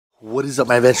What is up,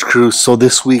 my adventure crew? So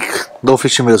this week, no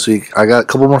fishing video this week. I got a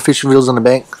couple more fishing videos on the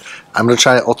bank. I'm going to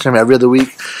try alternate every other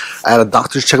week. I had a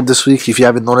doctor's checkup this week. If you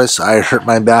haven't noticed, I hurt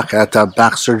my back. I had to have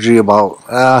back surgery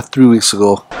about 3 weeks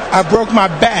ago. I broke my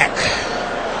back.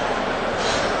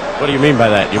 What do you mean by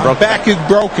that? My back is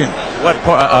broken. What,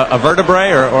 a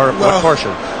vertebrae or what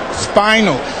portion?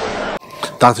 Spinal.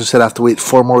 Doctor said I have to wait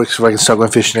 4 more weeks before I can start going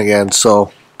fishing again.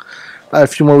 So I had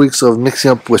a few more weeks of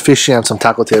mixing up with fishing and some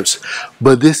tackle tips.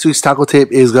 But this week's tackle tip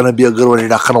is going to be a good one. You're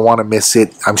not going to want to miss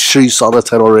it. I'm sure you saw the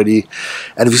title already.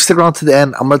 And if you stick around to the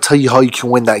end, I'm going to tell you how you can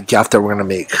win that gaff that we're going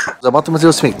to make. I bought the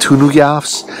materials to make 2 new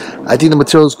gaffs. I think the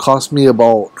materials cost me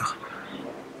about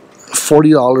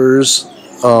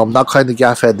 $40. Not quite the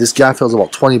gaff head. This gaff head was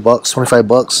about 20 bucks, 25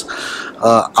 bucks.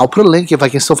 I'll put a link if I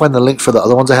can still find the link for the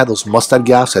other ones I had, those mustard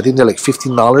gaffs. I think they're like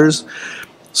 $15.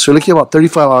 So you're looking at about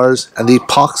 $35. And the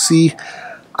epoxy,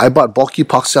 I bought bulky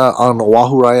epoxy on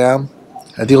Oahu where I am.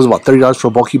 I think it was about $30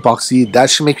 for bulky epoxy. That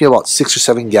should make me about 6 or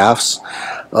 7 gaffs.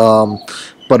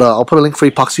 But I'll put a link for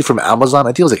epoxy from Amazon. I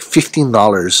think it was like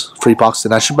 $15 for epoxy.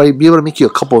 And I should be able to make you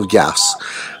a couple of gaffs.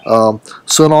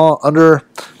 So in all,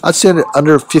 I'd say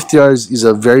under $50 is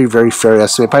a very, very fair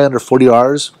estimate. Probably under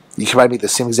 $40, you can probably make the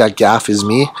same exact gaff as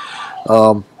me.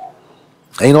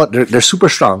 And you know what? They're super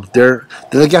strong. They're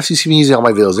the gaffs you see me using on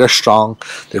my videos. They're strong.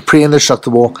 They're pretty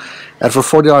indestructible. And for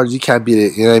 $40, you can't beat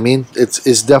it. You know what I mean?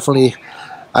 It's definitely.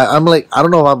 I'm like, I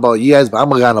don't know about you guys, but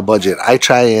I'm a guy on a budget. I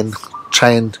try and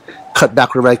cut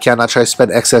back wherever I can. I try to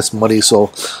spend excess money. So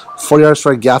 $40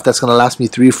 for a gaff that's gonna last me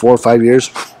 3, 4, 5 years.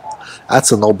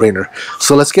 That's a no-brainer.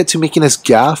 So let's get to making this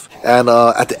gaff. And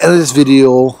at the end of this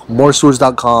video,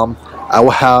 moreswords.com, I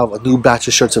will have a new batch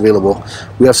of shirts available.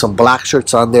 We have some black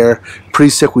shirts on there.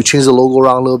 Pretty sick. We changed the logo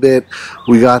around a little bit.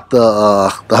 We got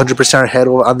the 100% head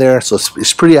on there. So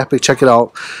it's pretty epic. Check it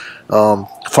out.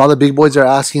 For all the big boys that are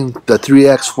asking, the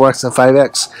 3X, 4X, and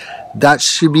 5X, that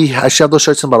should be, I should have those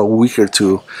shirts in about a week or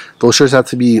 2. Those shirts have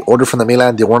to be ordered from the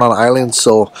mainland. They weren't on island.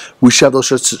 So we should have those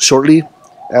shirts shortly.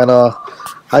 And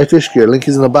high fish gear. Link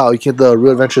is in the bio. You can get the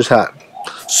Real Adventures hat.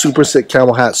 Super sick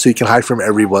camel hat so you can hide from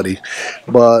everybody.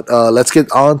 But let's get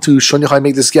on to showing you how I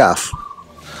make this gaff.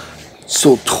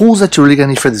 So tools that you're really gonna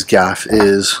need for this gaff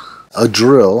is a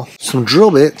drill, some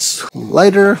drill bits,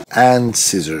 lighter, and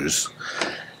scissors.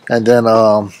 And then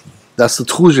that's the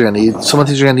tools you're gonna need. Some of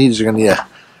the things you're gonna need is you're gonna need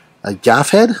a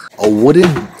gaff head, a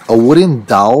wooden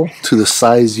dowel to the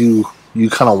size you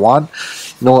kind of want.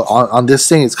 You know, on this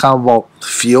thing, it's kind of about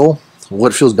feel,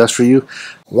 what feels best for you.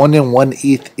 1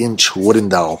 1/8 inch wooden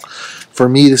dowel. For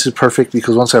me, this is perfect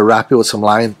because once I wrap it with some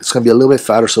line, it's gonna be a little bit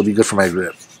fatter, so it'll be good for my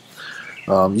grip.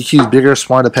 You can use bigger,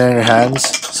 smaller, depending on your hands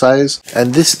size.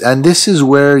 And this is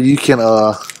where you can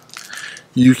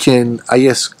I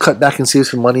guess cut back and save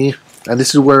some money. And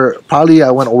this is where probably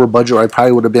I went over budget. Or I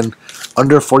probably would have been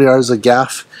under $40 a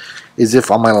gaff. Is if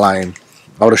on my line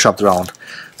I would have shopped around.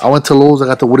 I went to Lowe's. I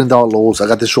got the wooden dowel at Lowe's. I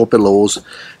got this rope at Lowe's.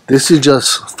 This is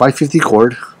just 550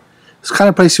 cord. It's kind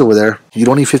of pricey over there. You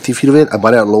don't need 50 feet of it. I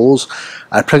bought it at Lowe's.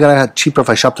 I probably got it cheaper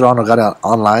if I shopped around or got it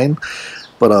online.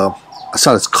 But I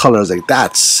saw this color. I was like,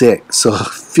 that's sick. So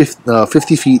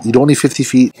 50 feet. You don't need 50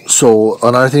 feet. So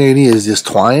another thing you need is this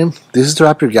twine. This is to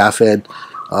wrap your gaff head.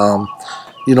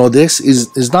 You know, this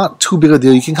is not too big a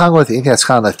deal. You can kind of go with anything that's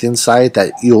kind of on the thin side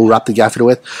that you'll wrap the gaff head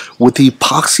with. With the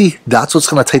epoxy, that's what's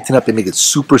going to tighten up and make it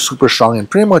super, super strong. And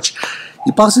pretty much,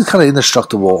 epoxy is kind of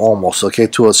indestructible almost, okay,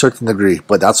 to a certain degree.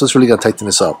 But that's what's really going to tighten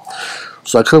this up.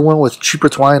 So I could have went with cheaper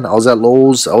twine. I was at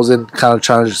Lowe's. I was kind of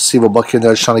trying to save a buck here and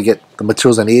there, just trying to get the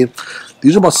materials I need.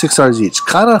 These are about $6 each.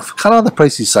 Kind of on the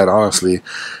pricey side, honestly.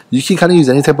 You can kind of use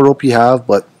any type of rope you have,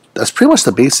 but that's pretty much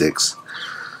the basics.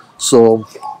 So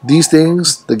these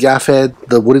things, the gaff head,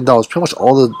 the wooden dowel, is pretty much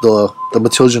all the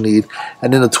materials you need,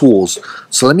 and then the tools.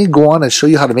 So let me go on and show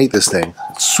you how to make this thing.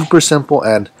 It's super simple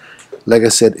and, like I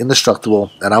said,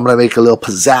 indestructible. And I'm going to make a little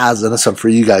pizzazz on this one for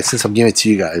you guys since I'm giving it to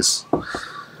you guys.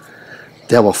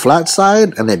 They have a flat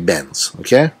side and it bends,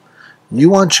 okay?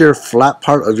 You want your flat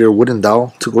part of your wooden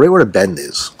dowel to go right where the bend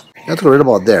is. You have to go right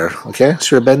about there, okay?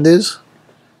 So your bend is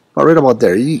about right about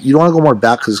there. You don't want to go more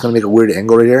back because it's going to make a weird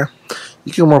angle right here.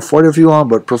 You can go more forward if you want,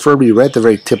 but preferably right at the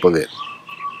very tip of it.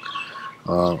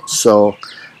 So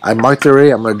I marked it already.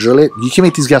 I'm going to drill it. You can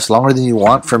make these gaffs longer than you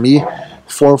want. For me,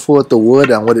 4 foot the wood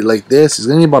and what it like this is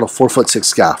going to be about a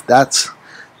 4'6" gaff. That's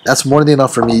more than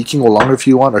enough for me. You can go longer if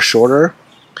you want or shorter,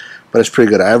 but it's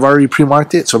pretty good. I've already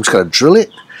pre-marked it, so I'm just going to drill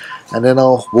it, and then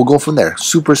we'll go from there.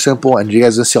 Super simple, and you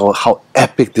guys are going to see how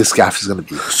epic this gaff is going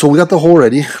to be. So we got the hole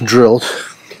ready, drilled.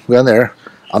 We're on there.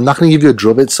 I'm not going to give you a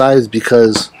drill bit size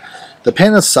because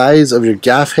depending on the size of your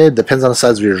gaff head depends on the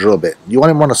size of your drill bit. You want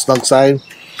it more on the snug side,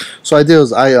 So what I did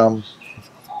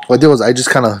was I just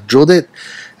kind of drilled it.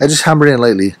 I just hammered it in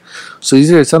lightly. So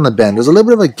easier, it's on the bend. There's a little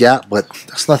bit of a gap, but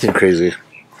that's nothing crazy.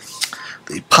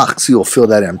 The epoxy will fill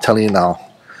that in, I'm telling you now.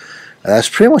 And that's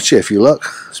pretty much it. If you look,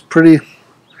 it's pretty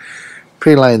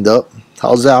lined up.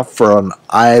 How's that for an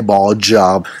eyeball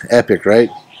job? Epic, right?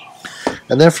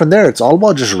 And then from there, it's all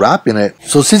about just wrapping it.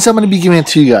 So since I'm going to be giving it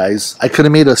to you guys, I could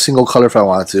have made a single color if I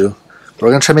wanted to. But we're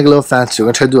going to try to make it a little fancy. We're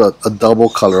going to try to do a double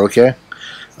color, okay?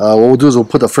 What we'll do is we'll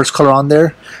put the first color on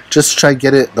there, just to try to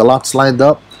get the lots lined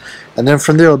up. And then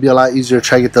from there, it'll be a lot easier to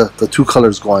try to get the two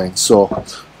colors going. So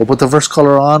we'll put the first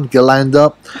color on, get lined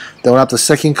up. Then we'll have the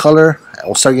second color, and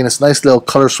we'll start getting this nice little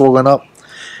color swirl going up.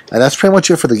 And that's pretty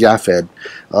much it for the Gaff Head.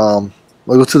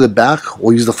 We'll go to the back,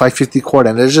 we'll use the 550 cord,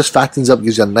 and it just fattens up,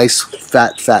 gives you a nice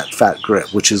fat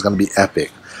grip, which is going to be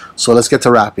epic. So let's get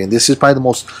to wrapping. This is probably the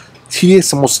most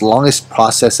tedious, the most longest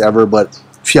process ever, but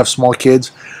if you have small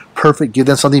kids, perfect. Give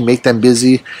them something, make them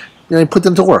busy, you know, put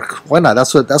them to work. Why not?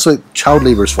 That's what child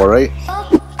labor is for, right?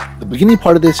 The beginning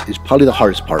part of this is probably the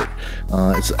hardest part.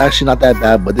 It's actually not that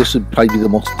bad, but this would probably be the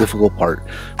most difficult part.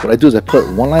 What I do is I put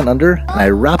one line under and I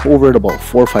wrap over it about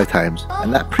 4 or 5 times,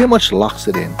 and that pretty much locks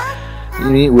it in. You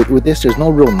mean, with this, there's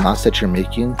no real knots that you're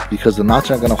making, because the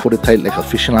knots aren't going to hold it tight like a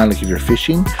fishing line. Like if you're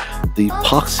fishing, the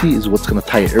epoxy is what's going to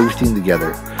tie everything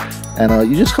together.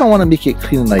 And you just kind of want to make it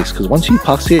clean and nice, because once you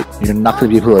epoxy it, you're not going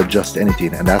to be able to adjust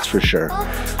anything, and that's for sure.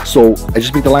 So I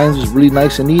just make the lines really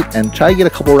nice and neat, and try to get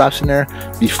a couple wraps in there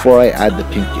before I add the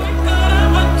pink in.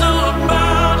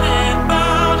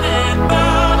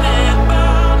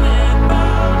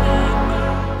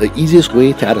 The easiest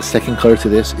way to add a second color to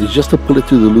this is just to pull it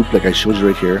through the loop like I showed you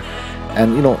right here.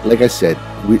 And you know, like I said,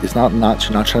 it's not knots.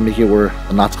 You're not trying to make it where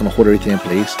the knot's going to hold everything in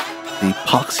place. The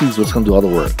epoxy is what's going to do all the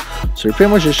work. So you're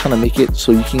pretty much just trying to make it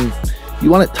so you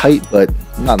want it tight, but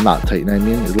not tight, you know what I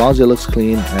mean? As long as it looks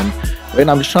clean. And right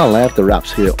now I'm just trying to line up the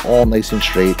wraps here all nice and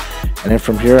straight. And then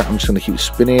from here, I'm just going to keep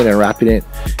spinning it and wrapping it.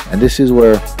 And this is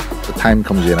where the time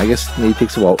comes in. I guess it maybe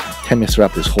takes about 10 minutes to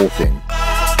wrap this whole thing.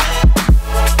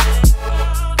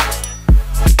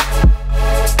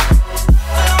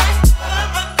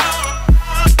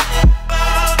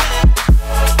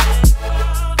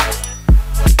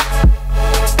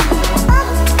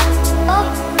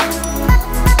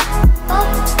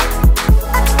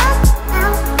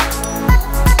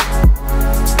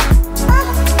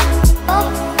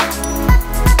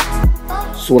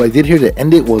 So what I did here to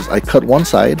end it was I cut one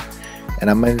side, and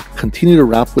I'm going to continue to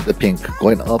wrap with the pink,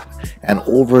 going up and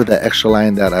over the extra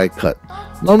line that I cut.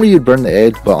 Normally you'd burn the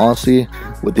edge, but honestly,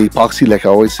 with the epoxy, like I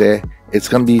always say, it's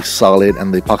going to be solid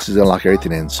and the epoxy is going to lock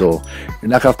everything in. So you're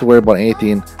not going to have to worry about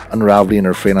anything unraveling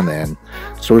or fraying on the end.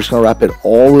 So we're just going to wrap it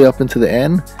all the way up into the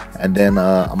end, and then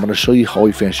I'm going to show you how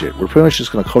we finish it. We're pretty much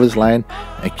just going to cover this line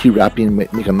and keep wrapping,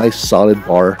 make a nice solid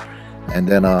bar, and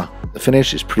then the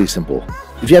finish is pretty simple.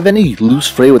 If you have any loose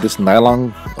fray with this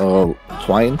nylon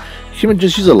twine, you can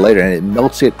just use a lighter and it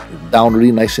melts it down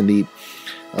really nice and neat.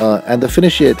 And to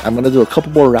finish it, I'm going to do a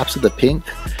couple more wraps of the pink,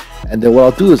 and then what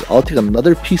I'll do is I'll take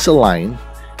another piece of line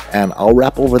and I'll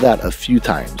wrap over that a few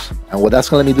times. And what that's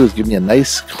going to let me do is give me a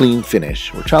nice clean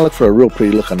finish. We're trying to look for a real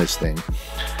pretty look on this thing.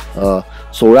 So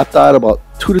we'll wrap that about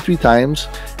 2 to 3 times,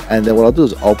 and then what I'll do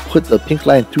is I'll put the pink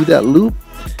line through that loop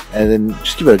and then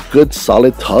just give it a good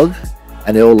solid tug,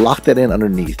 and it will lock that in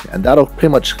underneath, and that'll pretty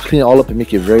much clean it all up and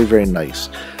make it very, very nice.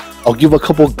 I'll give a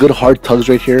couple good hard tugs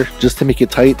right here just to make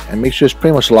it tight and make sure it's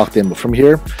pretty much locked in, but from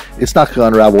here it's not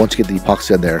going to unravel once you get the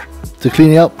epoxy on there. To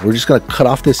clean it up, we're just going to cut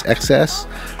off this excess.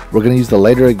 We're going to use the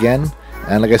lighter again,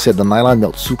 and like I said, the nylon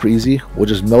melts super easy. We'll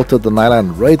just melt the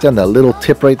nylon right there on that little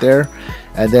tip right there,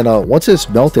 and then once it's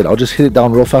melted, I'll just hit it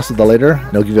down real fast with the lighter, and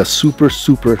it'll give you a super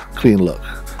clean look.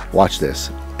 Watch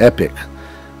this. Epic.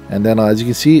 And then as you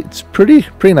can see, it's pretty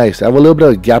nice. I have a little bit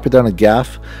of a gap there on the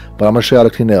gaff, but I'm going to show you how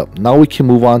to clean it up. Now we can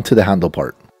move on to the handle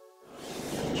part.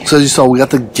 So as you saw, we got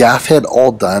the Gaff head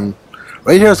all done.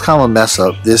 Right here is kind of a mess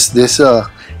up. This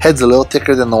head's a little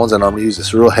thicker than the ones I normally use.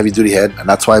 It's a real heavy duty head, and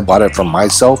that's why I bought it from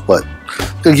myself, but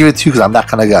I'm going to give it to you because I'm that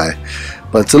kind of guy.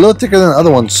 But it's a little thicker than the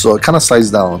other ones, so it kind of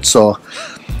slides down. So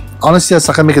honestly, that's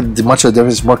not going to make much of a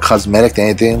difference. It's more cosmetic than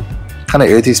anything. Kind of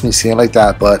irritates me seeing it like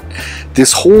that, but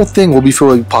this whole thing will be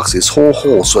filled with epoxy, this whole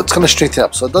hole, so it's going to straighten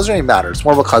up, so it doesn't really matter. It's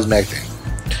more of a cosmetic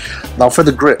thing. Now for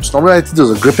the grips, normally what I like to do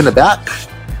is a grip in the back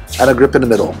and a grip in the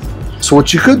middle. So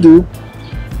what you could do,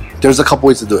 there's a couple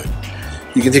ways to do it.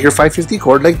 You can take your 550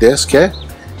 cord like this, okay,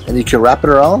 and you can wrap it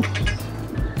around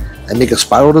and make a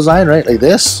spiral design, right, like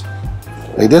this,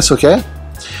 okay.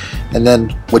 And then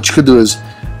what you could do is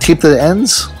tape the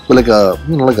ends with like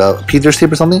a painter's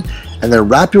tape or something, and then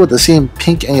wrap it with the same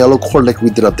pink and yellow cord like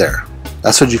we did up there.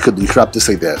 That's what you could do. You could wrap this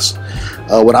like this.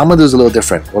 What I'm gonna do is a little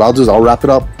different. What I'll do is I'll wrap it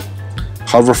up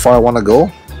however far I want to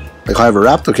go, like how I have it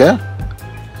wrapped. Okay.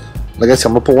 Like I said,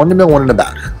 I'm gonna put one in the middle, one in the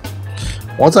back.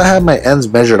 Once I have my ends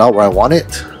measured out where I want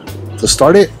it to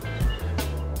start it,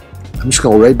 I'm just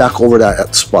gonna go right back over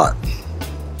that spot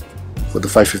with the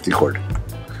 550 cord,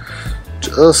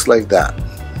 just like that.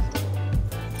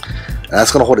 And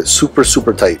that's gonna hold it super,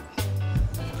 super tight.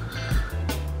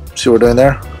 See what we're doing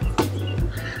there?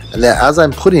 And then as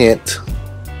I'm putting it,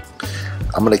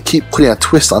 I'm gonna keep putting a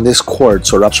twist on this cord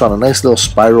so it wraps around a nice little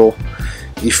spiral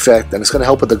effect, and it's gonna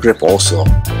help with the grip also.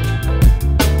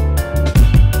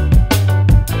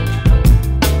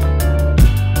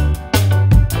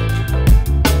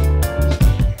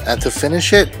 And to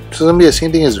finish it, it's gonna be the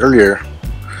same thing as earlier.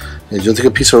 You'll take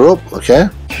a piece of rope, okay?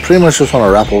 Pretty much just wanna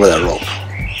wrap over that rope.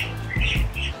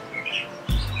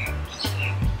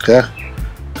 Okay?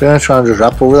 Pretty much trying to just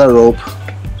wrap over that rope.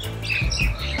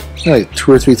 Like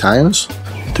 2 or 3 times.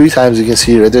 3 times you can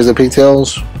see right there's the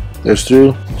pigtails. There's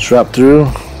through. Just wrap through.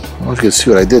 I don't know if you can see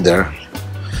what I did there.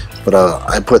 But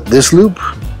I put this loop.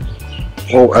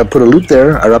 Oh, I put a loop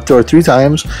there. I wrapped over 3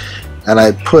 times. And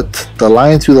I put the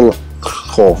line through the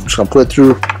hole. I'm just going to put it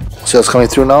through. See how it's coming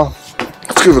through now?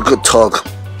 Let's give it a good tug.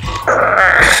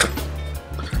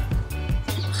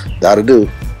 That'll do.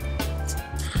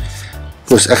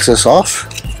 Push excess off.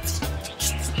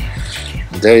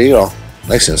 There you go.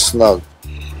 Nice and snug.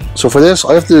 So for this,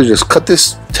 all you have to do is just cut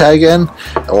this tag in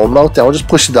and we'll melt that. We'll just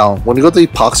push it down. When you go to the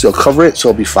epoxy, you'll cover it so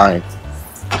it'll be fine.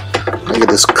 Let me get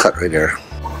this cut right there.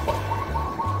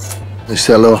 You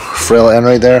see that little frail end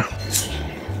right there?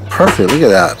 Perfect. Look at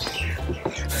that.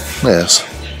 Yes.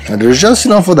 And there's just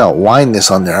enough of that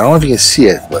wineness on there. I don't know if you can see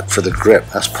it, but for the grip,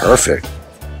 that's perfect.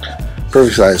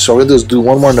 Perfect size. So what we're going to do is do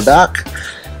one more in the back.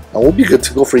 And we'll be good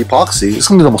to go for epoxy. It's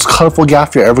going to be the most colorful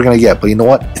gaff you're ever going to get. But you know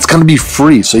what? It's going to be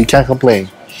free, so you can't complain.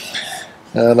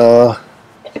 And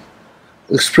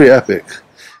looks pretty epic.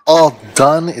 All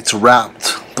done. It's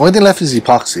wrapped. The only thing left is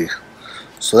epoxy.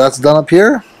 So that's done up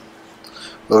here.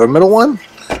 Our middle one.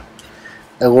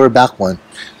 And our back one.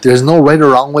 There's no right or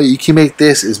wrong way. You can make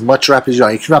this as much wrap as you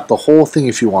want. You can wrap the whole thing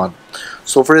if you want.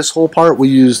 So for this whole part, we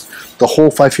used the whole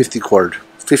 550 cord.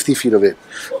 50 feet of it.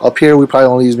 Up here, we probably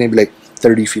only use maybe like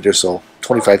 30 feet or so,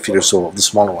 25 feet or so of the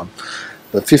smaller one.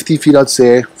 But 50 feet I'd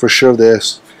say for sure of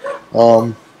this.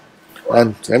 And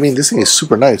I mean, this thing is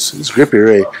super nice. It's grippy,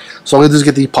 right? So all I'm gonna do is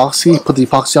get the epoxy, put the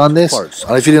epoxy on this.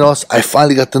 And if you didn't notice, I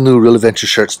finally got the new Real Adventure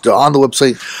shirts. They're on the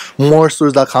website,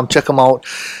 morestores.com. Check them out.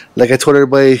 Like I told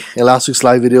everybody in last week's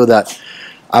live video that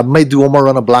I might do one more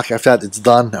run of black. After that, it's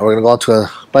done. And we're gonna go on to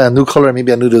buy a new color and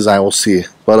maybe a new design. We'll see.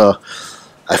 But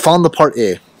I found the part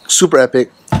A, super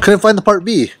epic. Couldn't find the part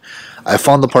B. I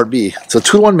found the part B. It's a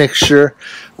 2-to-1 mixture.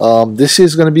 This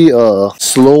is going to be a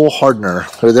slow hardener.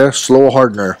 Right there, slow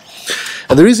hardener.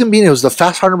 And the reason being, it was the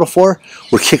fast hardener before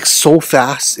would kick so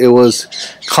fast, it was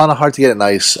kind of hard to get it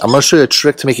nice. I'm going to show you a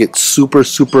trick to make it super,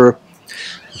 super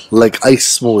like ice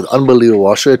smooth. Unbelievable.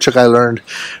 I'll show you a trick I learned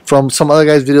from some other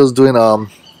guys' videos doing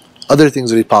other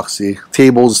things with epoxy,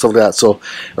 tables and stuff like that. So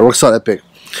it works out epic.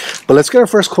 But let's get our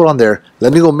first coat on there.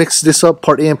 Let me go mix this up,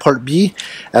 part A and part B,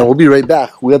 and we'll be right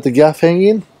back. We got the gaff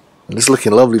hanging, and it's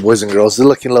looking lovely, boys and girls. It's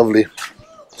looking lovely.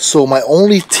 So my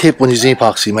only tip when using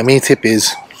epoxy, my main tip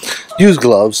is use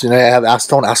gloves. You know, I have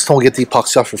acetone. Acetone will get the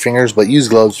epoxy off your fingers, but use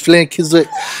gloves. If you let kids do it,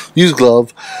 use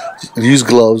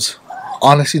gloves.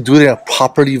 Honestly, do it in a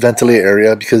properly ventilated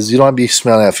area because you don't want to be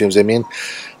smelling at fumes. I mean,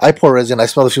 I pour resin. I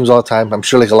smell the fumes all the time. I'm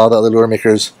sure like a lot of other lure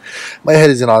makers, my head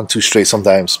isn't on too straight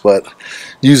sometimes, but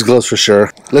use gloves for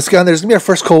sure. Let's get on there. It's going to be our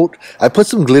first coat. I put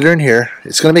some glitter in here.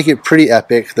 It's going to make it pretty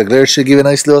epic. The glitter should give it a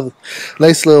nice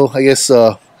little, I guess,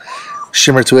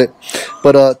 shimmer to it.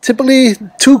 But typically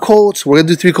 2 coats. We're going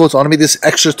to do 3 coats. I want to make this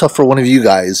extra tough for one of you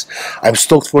guys. I'm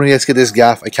stoked for one of you guys to get this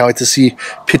gaff. I can't wait to see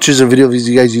pictures or video of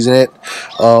you guys using it.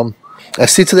 I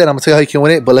see to that. I'm going to tell you how you can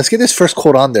win it. But let's get this first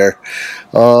coat on there.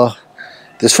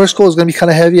 This first coat is going to be kind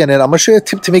of heavy. And then I'm going to show you a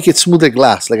tip to make it smooth like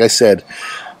glass, like I said.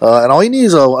 And all you need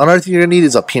is another thing you're going to need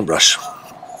is a paintbrush.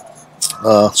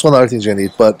 That's one of the other things you're going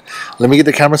to need. But let me get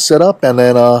the camera set up. And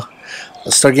then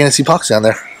let's start getting this epoxy on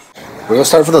there. We're going to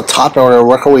start from the top and we're going to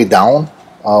work our way down.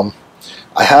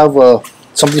 I have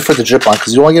something for the drip on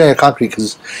because you don't want to get on your concrete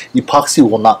because epoxy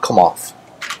will not come off.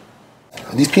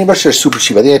 And these paintbrushes are super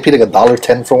cheap. I think I paid like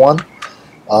 $1.10 for one.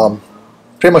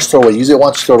 Pretty much throw away. Use it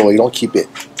once, throw it away. You don't keep it.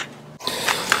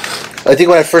 I think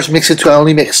when I first mix it to, I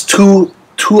only mixed 2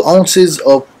 ounces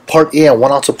of part A and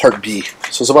 1 ounce of part B.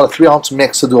 So it's about a 3-ounce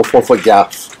mix to do a 4-foot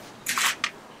gaff.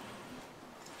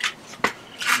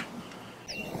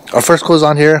 Our first coat is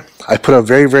on here. I put a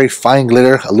very, very fine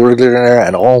glitter, a lure glitter in there,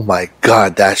 and oh my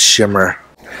god, that shimmer.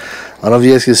 I don't know if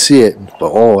you guys can see it,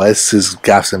 but oh, this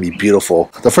Gaff's gonna be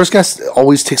beautiful. The first gas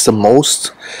always takes the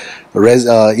most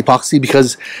epoxy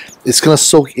because it's gonna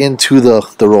soak into the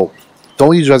rope.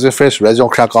 Don't use resin first, resin will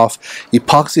crack off.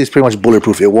 Epoxy is pretty much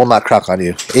bulletproof. It will not crack on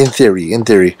you, in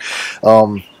theory.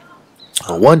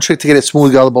 One trick to get it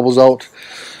smooth, get all the bubbles out.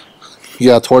 You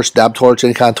got a torch, dab torch,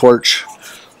 any kind of torch.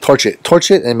 Torch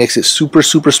it, and it makes it super,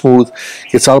 super smooth.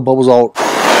 Gets all the bubbles out.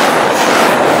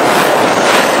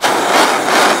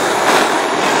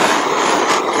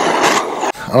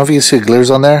 I don't know if you can see the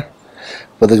glitters on there,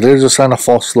 but the glitters are starting to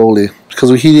fall slowly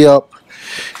because we heat it up.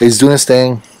 It's doing its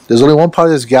thing. There's only one part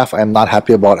of this gaff I'm not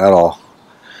happy about at all.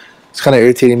 It's kind of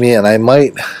irritating me, and I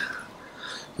might.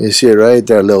 You see it right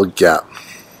there, a little gap.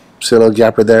 See a little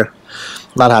gap right there?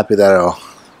 Not happy with that at all.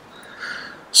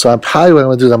 So I'm probably what I'm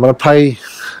gonna do is I'm gonna probably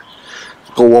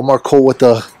go one more coat with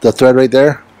the thread right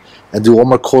there, and do one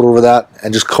more coat over that,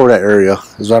 and just coat that area.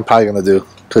 Is what I'm probably gonna do,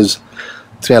 because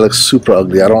to me it looks super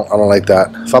ugly. I don't like that.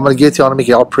 If I'm gonna get it to you, I want to make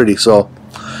it all pretty. So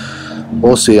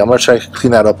we'll see. I'm gonna try to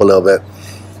clean that up a little bit.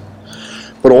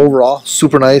 But overall,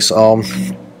 super nice.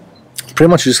 Pretty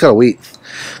much you just gotta wait.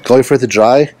 Gotta wait for it to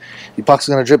dry. Epoxy's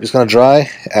gonna drip. It's gonna dry,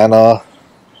 and I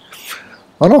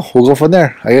don't know. We'll go from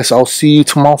there. I guess I'll see you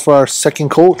tomorrow for our second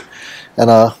coat, and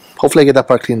hopefully I get that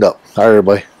part cleaned up. All right,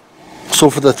 everybody. So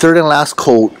for the third and last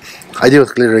coat, I did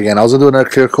with glitter again. I was gonna do another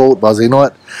clear coat, but I was like, you know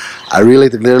what? I really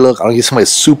like the glitter look. I want to get somebody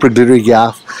super glittery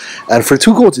gaff, and for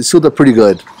 2 coats, it still did pretty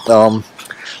good.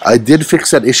 I did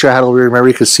fix that issue I had over here. Remember,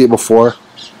 you could see it before,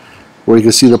 where you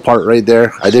can see the part right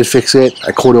there. I did fix it.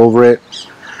 I coated over it.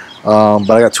 But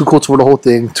I got 2 coats over the whole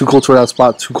thing, 2 coats over that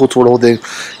spot, 2 coats over the whole thing.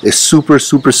 It's super,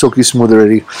 super silky smooth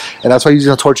already. And that's why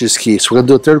using a torch is key. So we're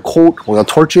going to do a 3rd coat. We're going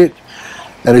to torch it.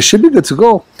 And it should be good to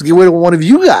go. To give away to one of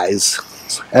you guys.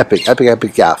 Epic, epic,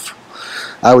 epic gaff.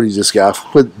 I would use this gaff.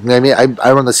 But I mean,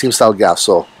 I run the same style gaff,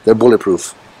 so they're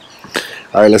bulletproof.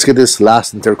 Alright, let's get this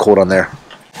last and 3rd coat on there.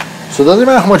 So it doesn't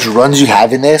matter how much runs you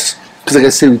have in this. Because like I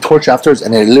said, we torch afterwards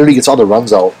and it literally gets all the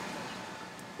runs out.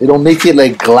 It'll make it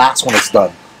like glass when it's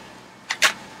done.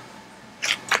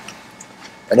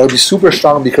 And it'll be super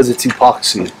strong because it's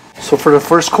epoxy. So for the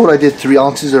first coat, I did 3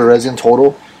 ounces of resin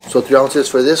total. So 3 ounces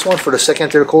for this one. For the second,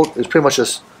 3rd coat, it's pretty much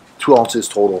just 2 ounces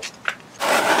total.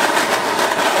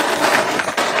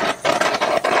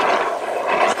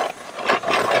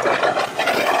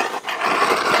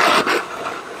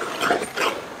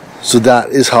 So that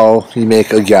is how you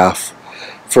make a gaff.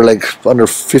 For like under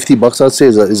 50 bucks, I'd say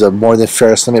is a more than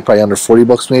fair estimate. Probably under 40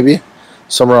 bucks maybe.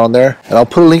 Somewhere on there. And I'll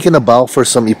put a link in the bio for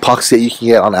some epoxy that you can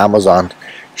get on Amazon.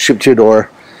 Shipped to your door.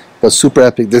 But super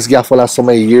epic. This gaff will last so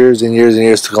many years and years and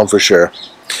years to come for sure.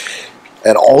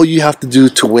 And all you have to do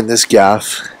to win this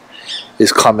gaff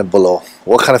is comment below.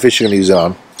 What kind of fish you're going to use it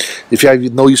on. If you have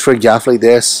no use for a gaff like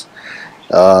this,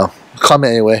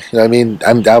 comment anyway. You know what I mean?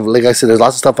 Like I said, there's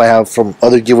lots of stuff I have from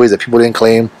other giveaways that people didn't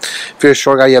claim. If you're a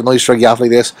short guy, you have no use for a gaff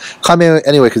like this, comment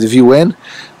anyway, because if you win,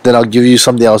 then I'll give you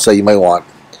something else that you might want.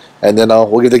 And then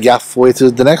we'll give the gaff away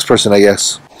to the next person, I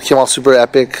guess. Came out super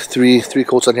epic. Three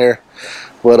coats on here.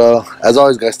 But as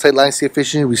always, guys, tight line, safe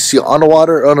fishing. We see you on the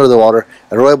water or under the water.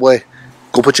 And Roy boy,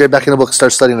 go put your head back in the book and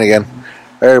start studying again.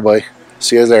 All right, everybody.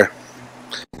 See you guys there.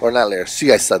 Or not later. See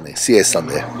you guys Sunday. See you guys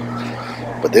Sunday.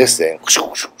 But this thing,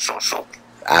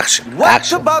 action.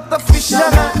 What about the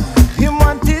fisherman? He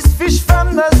want his fish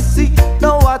from the sea.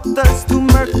 The water's too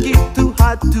murky, too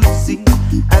hard to see.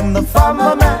 And the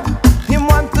farmer man, he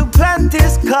want to plant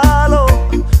his color.